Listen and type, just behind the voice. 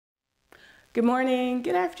Good morning,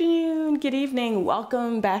 good afternoon, good evening.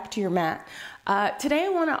 Welcome back to your mat. Today I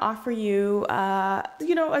want to offer you,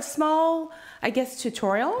 a small,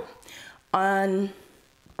 tutorial on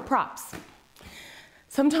props.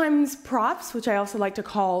 Sometimes props, which I also like to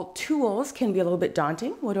call tools, can be a little bit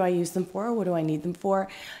daunting. What do I use them for? What do I need them for?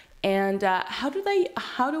 And how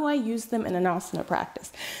do I use them in an asana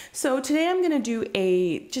practice? So today I'm going to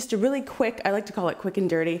do just a really quick, I like to call it quick and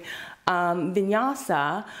dirty,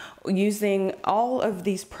 vinyasa using all of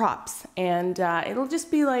these props, and it'll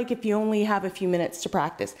just be like if you only have a few minutes to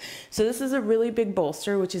practice. So this is a really big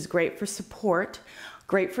bolster, which is great for support,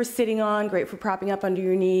 great for sitting on, great for propping up under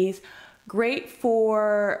your knees, great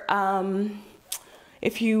for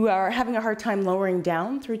if you are having a hard time lowering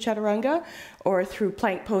down through chaturanga or through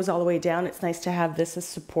plank pose all the way down. It's nice to have this as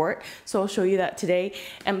support. So I'll show you that today.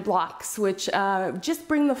 And blocks, which just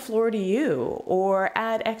bring the floor to you or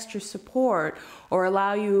add extra support or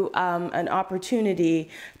allow you an opportunity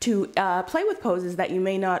to play with poses that you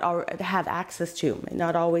may not have access to, may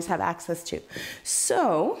not always have access to.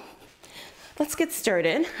 So let's get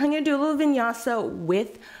started. I'm going to do a little vinyasa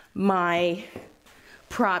with my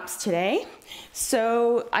props today.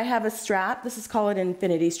 So I have a strap. This is called an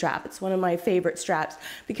infinity strap. It's one of my favorite straps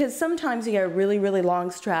because sometimes you get a really, really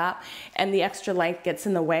long strap and the extra length gets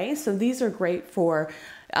in the way. So these are great for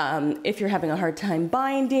if you're having a hard time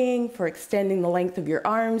binding, for extending the length of your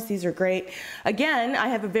arms. These are great. Again, I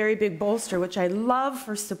have a very big bolster, which I love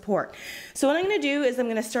for support. So what I'm going to do is I'm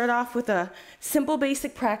going to start off with a simple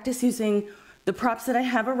basic practice using the props that I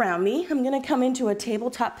have around me. I'm going to come into a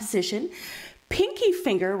tabletop position. Pinky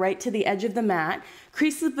finger right to the edge of the mat,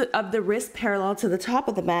 creases of the wrist parallel to the top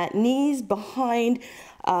of the mat, knees behind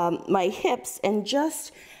my hips and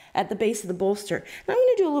just at the base of the bolster. And I'm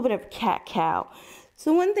going to do a little bit of cat-cow.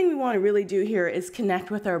 So one thing we want to really do here is connect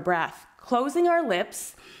with our breath. Closing our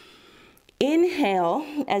lips, inhale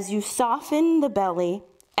as you soften the belly,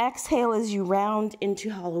 exhale as you round into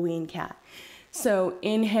Halloween cat. So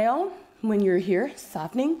inhale when you're here,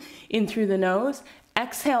 softening in through the nose.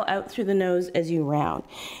 Exhale out through the nose as you round.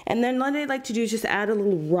 And then what I'd like to do is just add a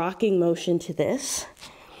little rocking motion to this.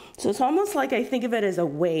 So it's almost like I think of it as a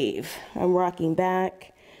wave. I'm rocking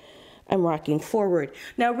back, I'm rocking forward.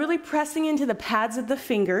 Now really pressing into the pads of the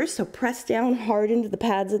fingers, so press down hard into the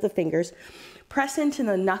pads of the fingers, press into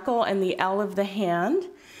the knuckle and the L of the hand,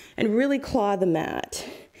 and really claw the mat.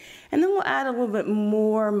 And then we'll add a little bit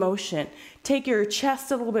more motion. Take your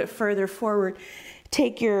chest a little bit further forward.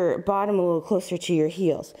 Take your bottom a little closer to your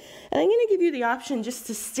heels. And I'm going to give you the option just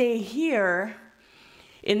to stay here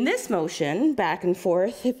in this motion, back and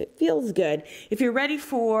forth, if it feels good. If you're ready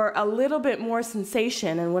for a little bit more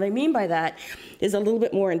sensation, and what I mean by that is a little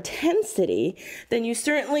bit more intensity, then you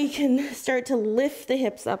certainly can start to lift the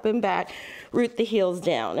hips up and back, root the heels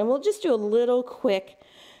down. And we'll just do a little quick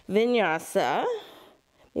vinyasa,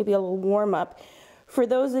 maybe a little warm up, for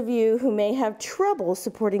those of you who may have trouble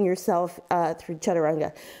supporting yourself through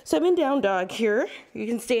chaturanga. So I'm in down dog here. You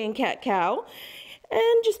can stay in cat-cow.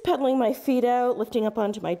 And just pedaling my feet out, lifting up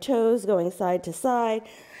onto my toes, going side to side.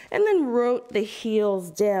 And then rotate the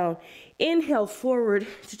heels down. Inhale forward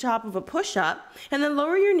to top of a push-up. And then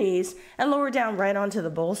lower your knees and lower down right onto the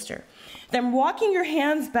bolster. Then walking your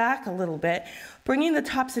hands back a little bit, bringing the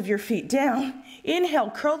tops of your feet down.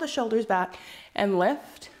 Inhale, curl the shoulders back and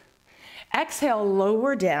lift. Exhale,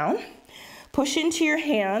 lower down, push into your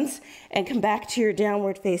hands, and come back to your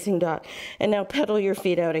downward facing dog. And now pedal your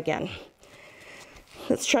feet out again.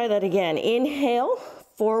 Let's try that again. Inhale,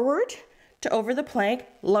 forward to over the plank,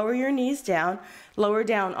 lower your knees down, lower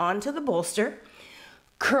down onto the bolster,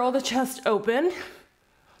 curl the chest open,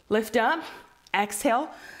 lift up, exhale,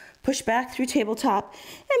 push back through tabletop,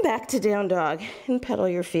 and back to down dog, and pedal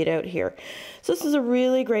your feet out here. So this is a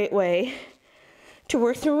really great way to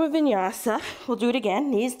work through a vinyasa. We'll do it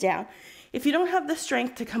again, knees down. If you don't have the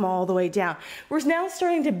strength to come all the way down, we're now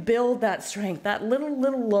starting to build that strength. That little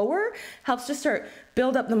lower helps to start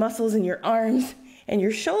build up the muscles in your arms and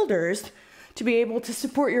your shoulders to be able to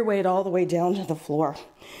support your weight all the way down to the floor.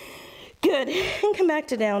 Good, and come back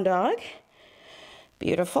to down dog.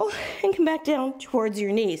 Beautiful, and come back down towards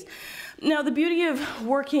your knees. Now the beauty of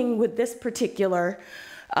working with this particular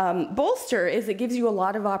bolster is it gives you a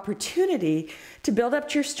lot of opportunity to build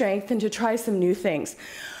up your strength and to try some new things.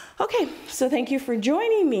 Okay, so thank you for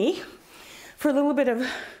joining me for a little bit of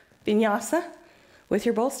vinyasa with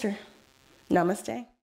your bolster. Namaste.